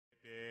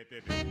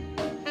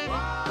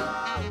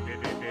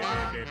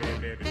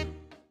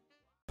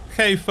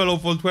Hey fellow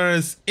Vault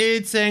Wearers,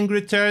 it's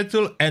Angry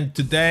Turtle, and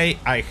today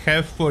I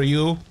have for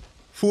you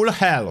full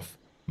health,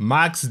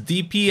 max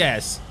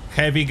DPS,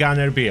 heavy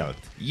gunner build.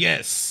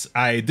 Yes,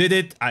 I did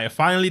it, I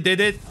finally did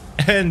it,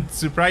 and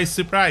surprise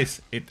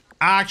surprise, it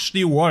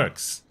actually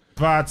works.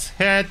 But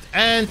head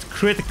and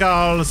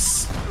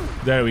criticals,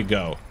 there we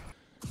go.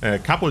 A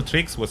couple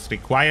tricks was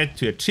required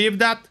to achieve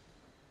that,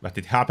 but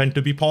it happened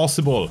to be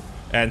possible,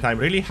 and I'm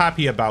really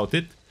happy about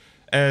it.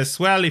 As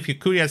well, if you're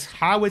curious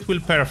how it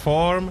will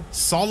perform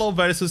solo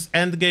versus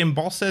endgame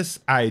bosses,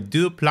 I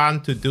do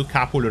plan to do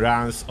couple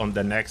runs on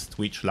the next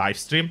Twitch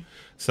livestream,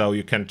 so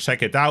you can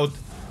check it out.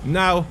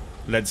 Now,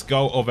 let's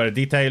go over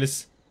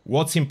details.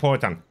 What's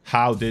important,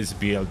 how this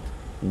build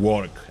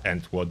work,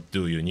 and what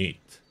do you need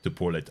to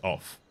pull it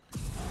off.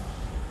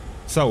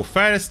 So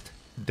first,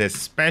 the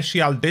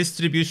special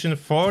distribution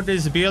for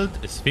this build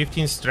is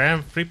 15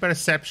 strength, 3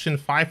 perception,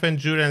 5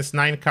 endurance,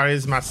 9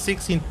 charisma,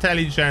 6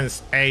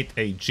 intelligence, 8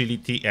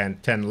 agility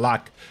and 10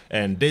 luck.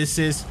 And this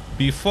is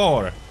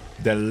before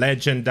the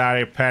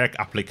legendary perk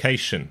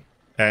application.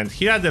 And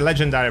here are the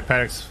legendary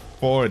perks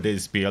for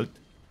this build.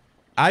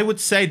 I would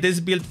say this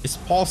build is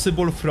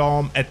possible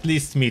from at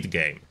least mid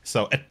game.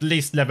 So at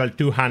least level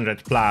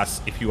 200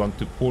 plus if you want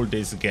to pull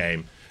this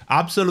game.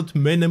 Absolute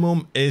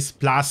minimum is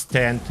plus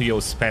 10 to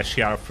your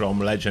special from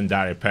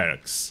legendary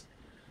perks.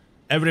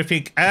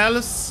 Everything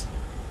else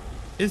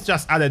is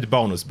just added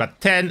bonus,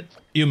 but 10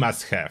 you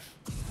must have.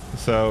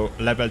 So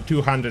level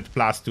 200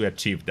 plus to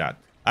achieve that.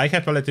 I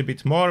have a little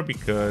bit more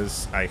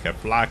because I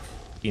have luck,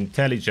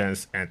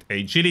 intelligence and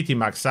agility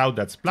max out,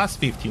 that's plus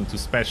 15 to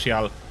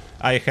special.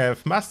 I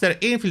have master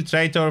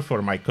infiltrator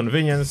for my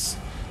convenience.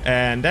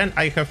 And then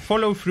I have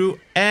follow through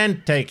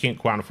and taking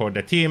one for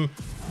the team.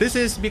 This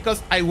is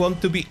because I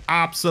want to be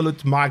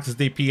absolute max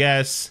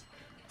DPS.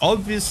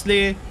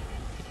 Obviously,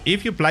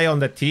 if you play on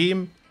the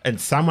team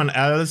and someone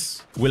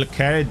else will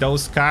carry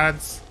those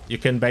cards, you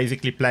can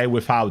basically play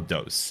without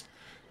those.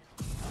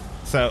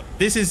 So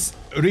this is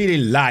really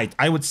light.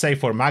 I would say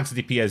for max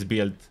DPS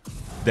build,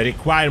 the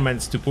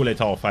requirements to pull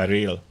it off are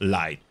real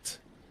light.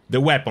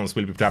 The weapons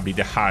will be probably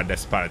the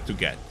hardest part to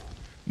get.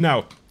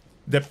 Now,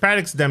 the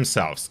perks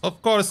themselves,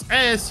 of course,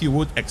 as you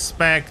would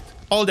expect,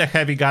 all the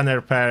heavy gunner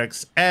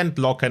perks and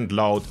lock and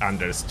load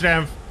under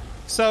strength,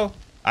 so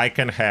I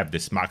can have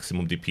this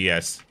maximum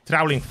DPS.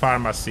 Trawling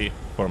pharmacy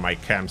for my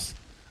chems.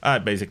 I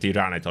basically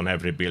run it on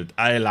every build.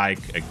 I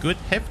like a good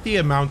hefty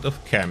amount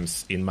of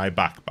chems in my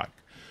backpack.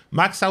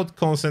 Max out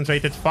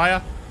concentrated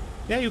fire.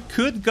 Yeah, you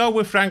could go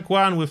with rank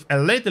 1 with a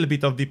little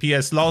bit of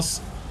DPS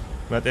loss,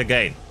 but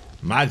again,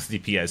 max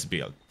DPS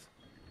build.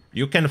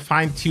 You can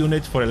fine-tune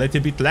it for a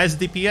little bit less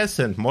DPS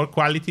and more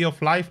quality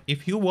of life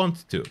if you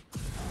want to.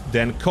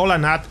 Then Cola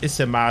Nut is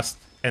a must,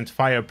 and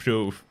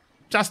Fireproof.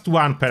 Just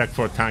one perk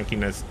for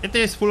tankiness. It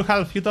is full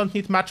health, you don't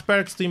need much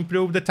perks to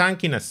improve the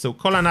tankiness, so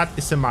Cola Nut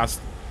is a must.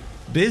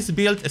 This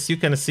build, as you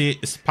can see,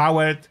 is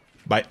powered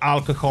by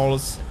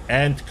alcohols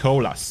and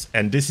colas,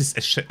 and this is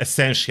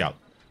essential.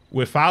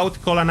 Without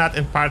Cola Nut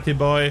and Party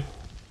Boy, it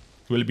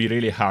will be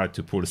really hard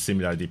to pull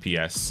similar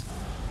DPS.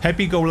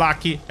 Happy Go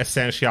Lucky,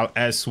 essential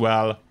as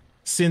well.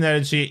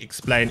 Synergy,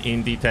 explain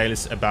in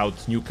details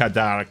about Nuka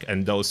Dark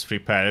and those 3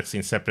 perks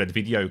in separate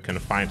video you can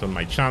find on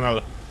my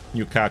channel.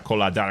 Nuka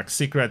Cola Dark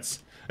Secrets.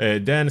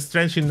 Then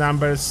strength in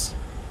numbers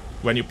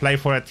when you play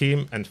for a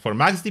team, and for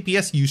max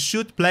DPS you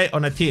should play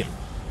on a team.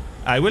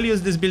 I will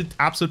use this build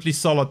absolutely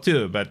solo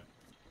too, but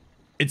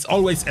it's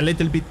always a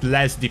little bit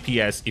less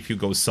DPS if you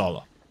go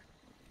solo.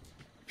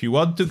 If you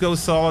want to go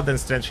solo, then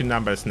strength in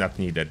numbers not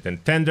needed. Then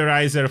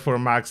Tenderizer for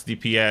max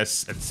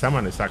DPS, and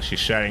someone is actually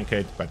sharing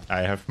it, but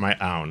I have my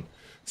own.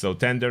 So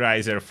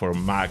Tenderizer for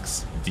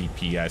max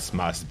DPS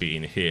must be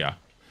in here.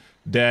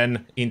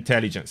 Then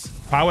Intelligence.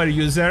 Power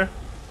user,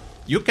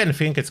 you can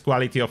think it's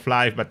quality of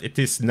life, but it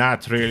is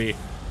not really.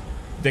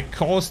 The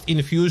cost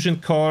infusion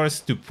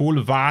cores to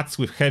pull VATs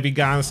with heavy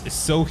guns is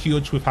so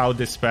huge without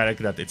this perk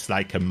that it's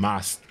like a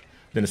must.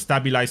 Then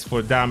Stabilize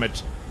for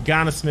damage,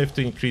 Gunsmith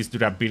to increase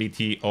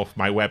durability of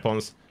my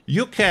weapons.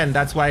 You can,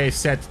 that's why I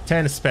said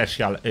 10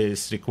 special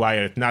is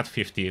required, not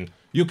 15.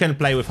 You can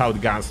play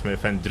without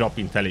Gunsmith and drop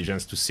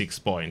intelligence to 6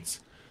 points.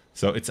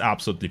 So it's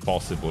absolutely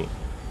possible.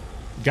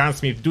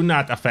 Gunsmith do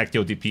not affect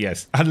your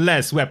DPS,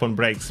 unless weapon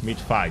breaks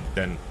mid-fight,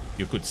 then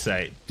you could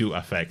say do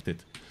affect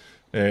it.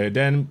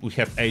 Then we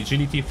have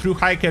Agility. Through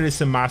Hiker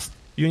is a must.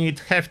 You need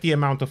hefty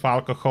amount of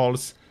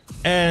alcohols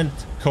and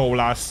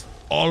colas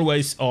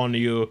always on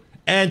you.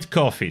 And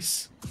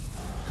coffees.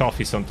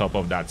 Coffees on top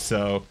of that,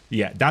 so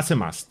yeah, that's a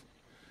must.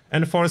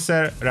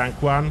 Enforcer,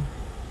 rank 1.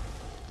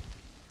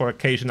 For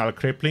occasional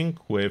crippling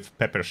with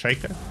Pepper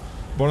Shaker.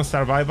 Born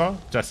Survival,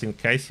 just in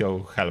case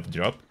your health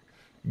drop.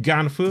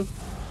 Gunfu,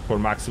 for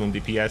maximum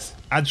DPS.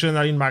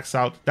 Adrenaline max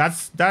out,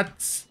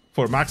 that's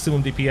for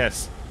maximum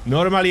DPS.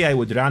 Normally I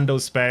would run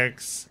those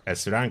perks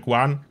as rank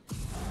 1.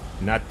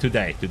 Not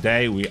today,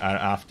 today we are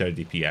after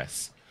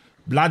DPS.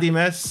 Bloody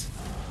Mess.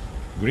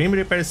 Grim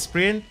Reaper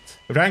Sprint,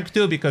 Rank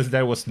 2 because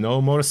there was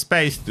no more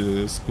space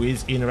to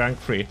squeeze in rank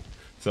 3.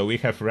 So we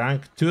have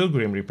rank 2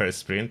 Grim Reaper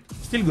Sprint,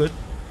 still good.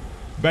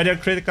 Better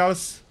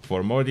criticals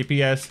for more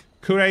DPS.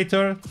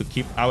 Curator to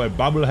keep our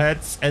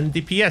bubbleheads and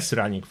DPS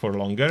running for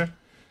longer.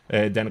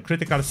 Then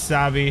critical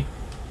savvy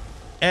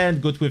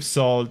and good with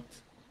salt.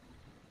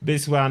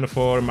 This one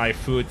for my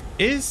food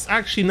is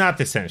actually not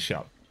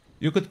essential.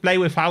 You could play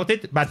without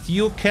it, but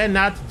you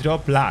cannot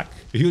drop luck.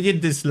 You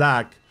need this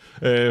luck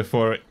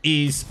for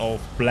ease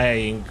of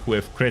playing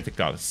with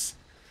criticals.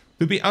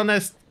 To be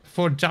honest,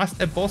 for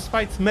just a boss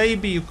fight,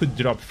 maybe you could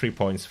drop 3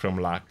 points from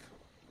luck.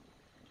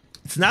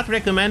 It's not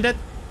recommended,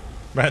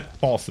 but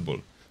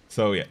possible.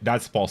 So yeah,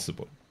 that's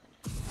possible.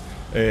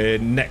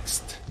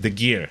 Next, the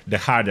gear. The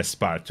hardest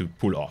part to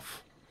pull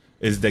off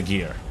is the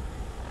gear.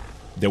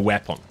 The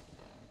weapon.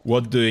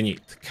 What do you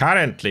need?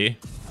 Currently,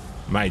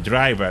 my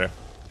driver,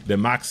 the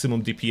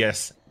maximum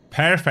DPS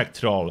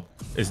perfect roll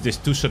is this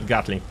 2-shot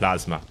Gatling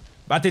Plasma.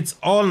 But it's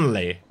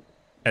only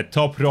a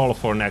top roll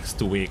for next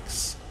 2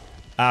 weeks.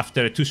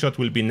 After 2-shot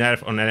will be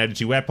nerfed on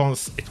energy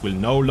weapons, it will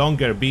no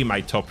longer be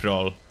my top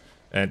roll.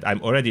 And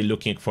I'm already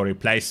looking for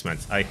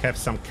replacements. I have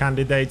some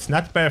candidates,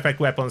 not perfect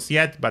weapons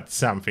yet, but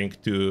something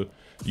to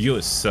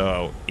use.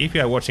 So if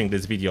you are watching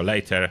this video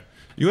later,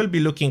 you will be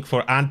looking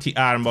for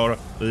anti-armor,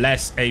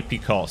 less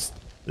AP cost.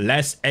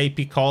 Less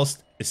AP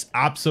cost is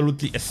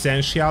absolutely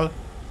essential.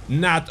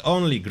 Not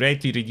only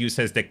greatly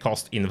reduces the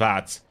cost in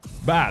VATS,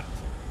 but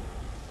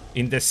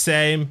in the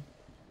same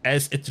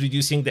as it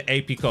reducing the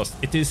AP cost,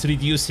 it is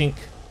reducing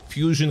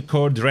fusion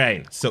core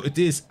drain. So it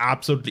is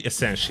absolutely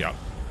essential.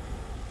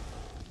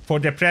 For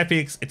the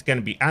prefix, it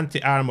can be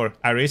anti-armor,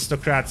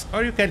 aristocrats,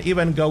 or you can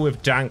even go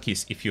with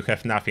junkies if you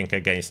have nothing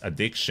against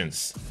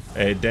addictions.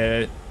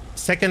 The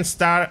second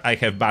star, I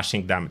have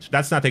bashing damage.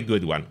 That's not a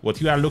good one.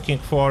 What you are looking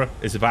for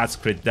is VATS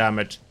crit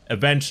damage,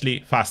 eventually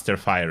faster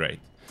fire rate.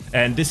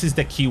 And this is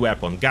the key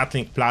weapon.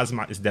 Gatling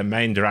Plasma is the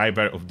main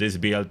driver of this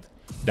build.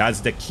 That's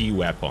the key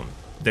weapon.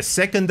 The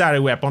secondary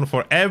weapon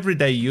for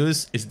everyday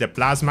use is the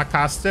Plasma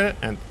Caster,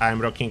 and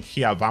I'm rocking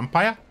here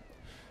Vampire.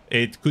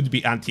 It could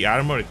be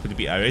anti-armor, it could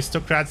be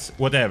aristocrats,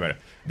 whatever.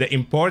 The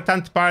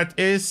important part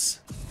is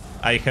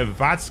I have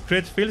VATS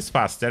crit feels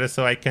faster,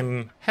 so I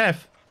can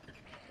have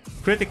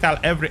critical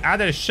every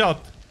other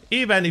shot,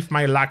 even if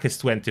my luck is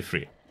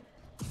 23.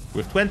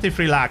 With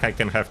 23 luck, I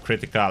can have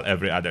critical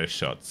every other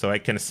shot. So I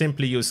can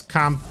simply use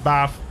camp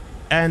buff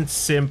and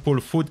simple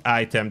food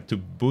item to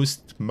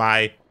boost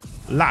my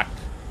luck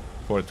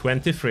for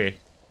 23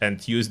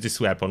 and use this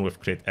weapon with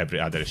crit every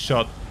other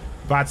shot.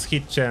 VATS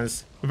hit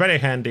chance, very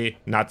handy,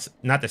 not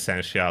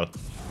essential.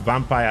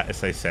 Vampire,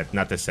 as I said,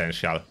 not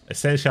essential.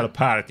 Essential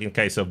part in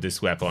case of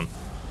this weapon,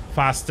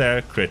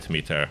 faster crit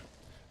meter.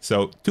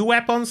 So 2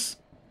 weapons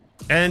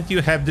and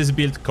you have this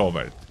build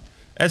covered.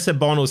 As a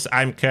bonus,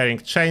 I'm carrying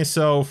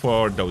Chainsaw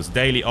for those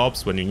daily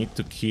ops when you need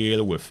to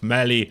kill with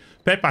melee,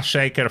 Peppa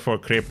Shaker for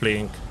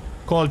crippling,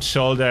 Cold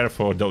Shoulder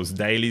for those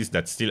dailies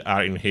that still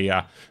are in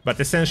here, but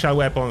essential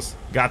weapons,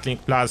 Gatling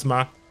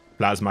Plasma,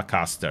 Plasma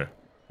Caster.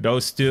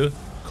 Those 2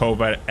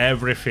 cover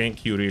everything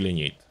you really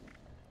need.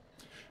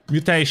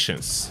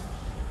 Mutations.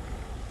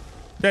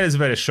 There is a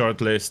very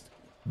short list.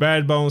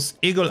 Bird Bones,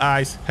 Eagle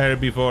Eyes,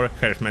 Herbivore,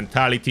 Herd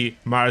Mentality,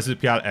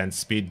 Marsupial and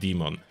Speed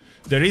Demon.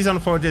 The reason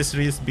for this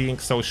list being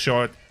so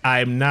short,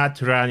 I'm not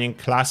running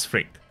Class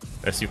Freak.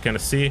 As you can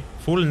see,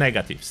 full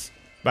negatives.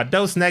 But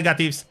those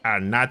negatives are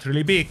not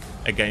really big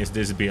against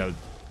this build.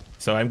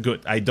 So I'm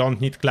good, I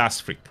don't need Class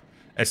Freak.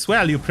 As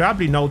well, you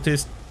probably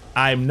noticed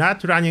I'm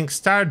not running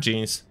Star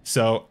Genes,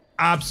 so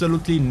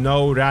absolutely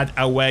no rat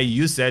away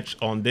usage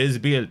on this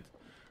build.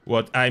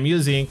 What I'm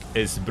using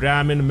is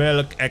Brahmin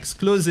milk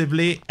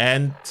exclusively,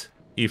 and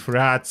if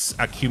rats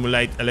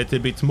accumulate a little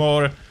bit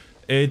more,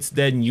 it's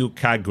the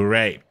Nuka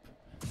grape.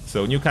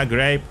 So Nuka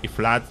grape, if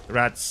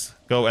rats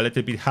go a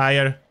little bit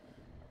higher,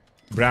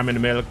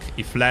 Brahmin milk,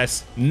 if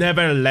less.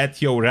 Never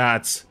let your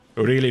rats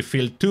really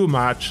feel too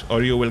much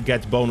or you will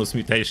get bonus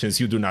mutations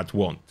you do not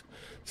want.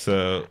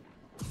 So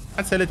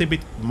that's a little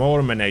bit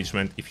more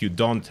management if you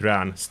don't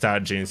run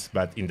Star Genes,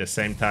 but in the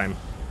same time,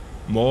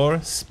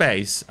 more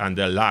space and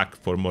the luck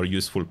for more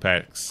useful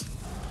perks.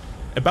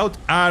 About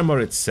armor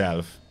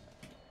itself,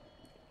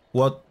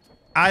 what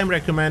I'm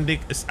recommending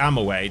is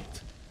ammo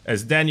weight,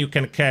 as then you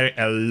can carry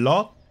a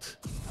lot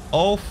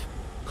of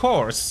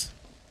cores,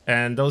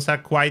 and those are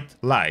quite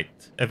light.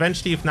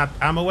 Eventually, if not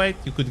ammo weight,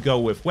 you could go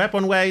with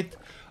weapon weight,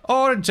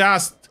 or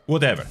just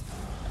whatever.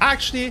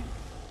 Actually,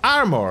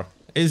 armor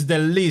is the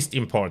least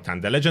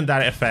important. The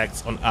legendary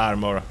effects on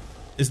armor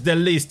is the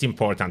least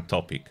important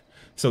topic.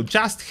 So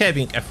just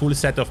having a full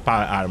set of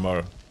power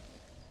armor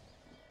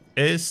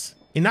is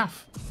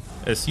enough,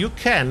 as you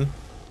can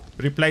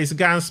replace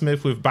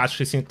Gunsmith with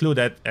batteries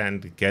included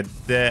and get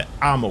the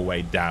ammo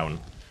weight down.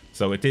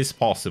 So it is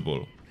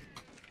possible.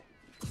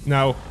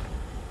 Now,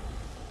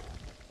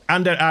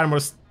 under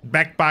armors,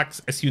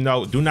 backpacks, as you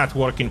know, do not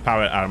work in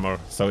power armor,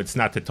 so it's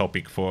not a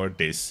topic for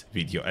this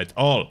video at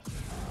all.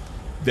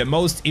 The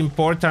most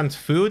important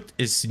food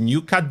is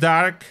Nuka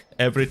Dark.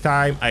 Every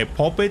time I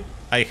pop it,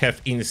 I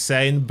have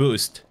insane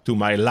boost to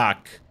my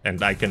luck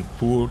and I can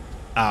pull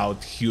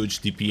out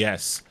huge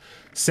DPS.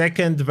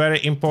 Second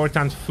very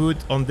important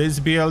food on this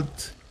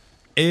build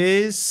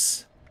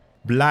is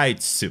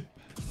Blight Soup.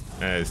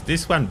 As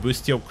this one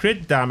boosts your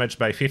crit damage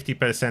by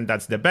 50%,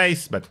 that's the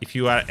base, but if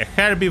you are a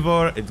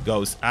herbivore, it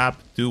goes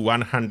up to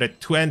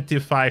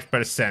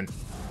 125%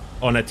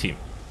 on a team.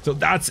 So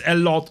that's a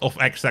lot of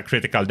extra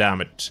critical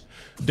damage.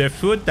 The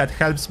food that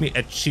helps me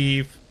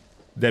achieve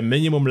the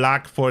minimum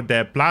luck for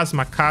the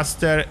Plasma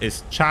Caster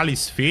is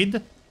Chalice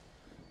Feed.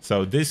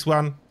 So this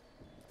one,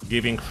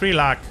 giving free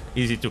luck,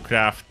 easy to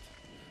craft.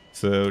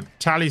 So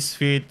Chalice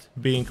Feed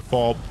being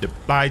popped, the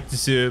Blight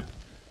Soup,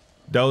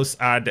 those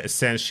are the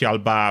essential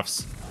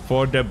buffs.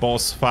 For the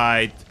boss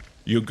fight,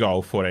 you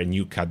go for a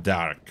Nuka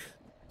Dark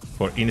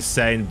for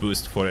insane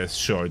boost for a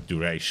short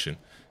duration.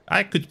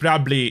 I could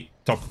probably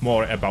talk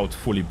more about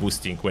fully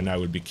boosting when I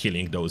will be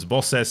killing those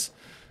bosses.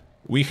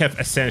 We have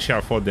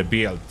essential for the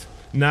build.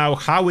 Now,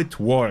 how it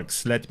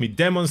works, let me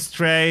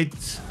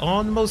demonstrate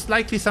on most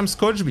likely some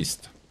Scourge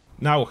Beast.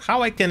 Now,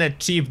 how I can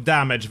achieve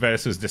damage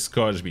versus the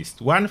Scourge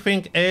Beast. One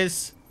thing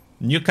is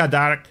Nuka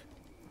Dark.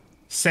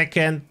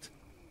 Second,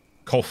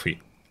 coffee.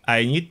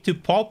 I need to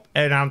pop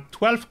around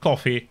 12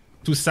 coffee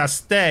to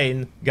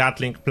sustain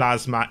Gatling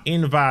Plasma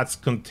in VATS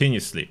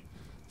continuously.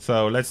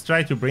 So let's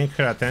try to bring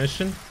her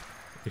attention,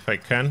 if I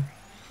can.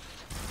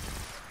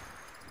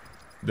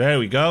 There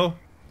we go.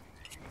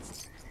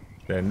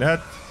 Then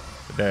that.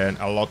 Then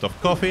a lot of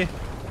coffee.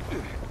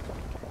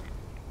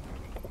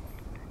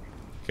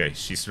 Okay,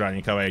 she's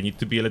running away. I need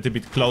to be a little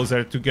bit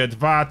closer to get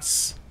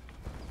VATS.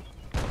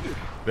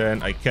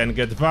 Then I can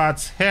get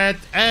VATS, head,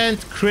 and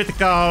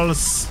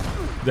criticals.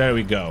 There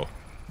we go.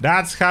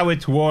 That's how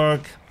it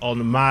works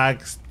on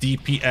max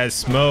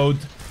DPS mode.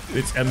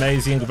 It's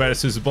amazing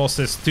versus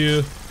bosses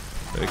too.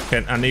 It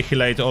can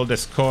annihilate all the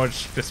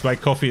Scourge. That's why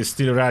coffee is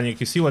still running.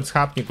 You see what's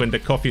happening when the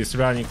coffee is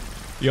running.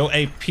 Your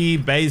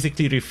AP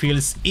basically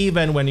refills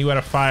even when you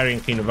are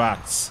firing in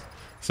VATS.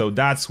 So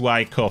that's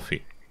why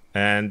coffee.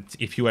 And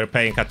if you were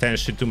paying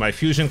attention to my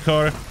fusion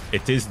core,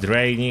 it is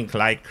draining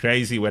like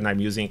crazy when I'm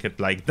using it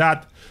like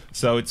that.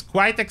 So it's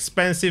quite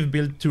expensive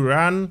build to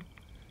run.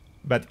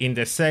 But in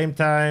the same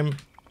time,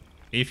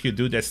 if you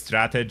do the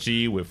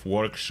strategy with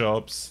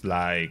workshops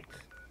like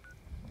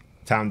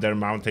Thunder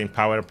Mountain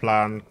Power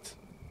Plant,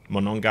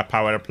 Monongah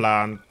Power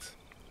Plant,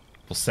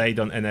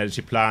 Poseidon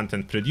Energy Plant,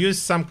 and produce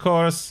some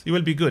cores, you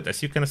will be good.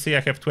 As you can see,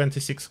 I have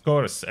 26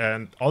 cores,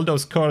 and all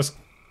those cores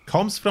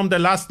comes from the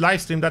last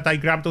livestream that I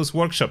grabbed those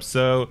workshops.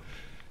 So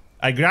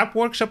I grabbed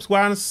workshops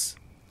once,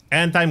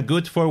 and I'm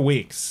good for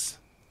weeks.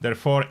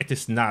 Therefore, it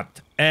is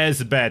not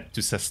as bad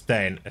to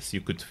sustain as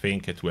you could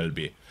think it will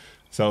be.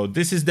 So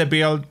this is the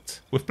build.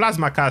 With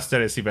Plasma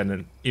Caster is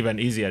even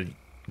easier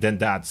than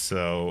that.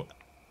 So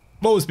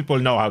most people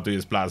know how to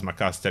use Plasma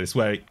Caster. It's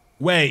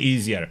way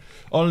easier.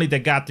 Only the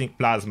Gatling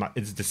Plasma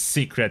is the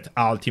secret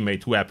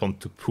ultimate weapon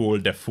to pull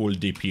the full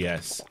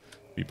DPS.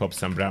 We pop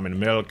some Brahmin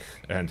milk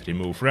and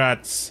remove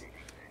rats.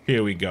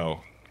 Here we go.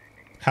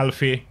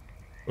 Healthy,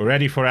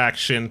 ready for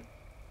action.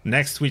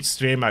 Next Twitch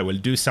stream I will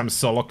do some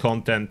solo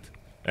content.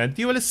 And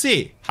you will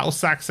see how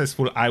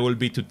successful I will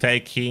be to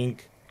taking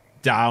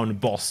down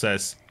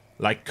bosses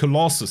like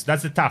Colossus.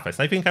 That's the toughest.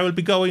 I think I will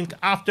be going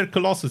after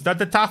Colossus. That's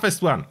the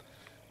toughest one.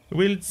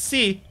 We'll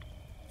see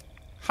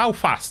how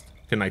fast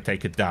can I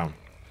take it down.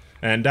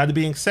 And that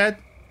being said,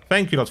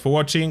 thank you a lot for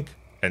watching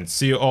and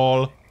see you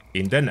all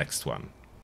in the next one.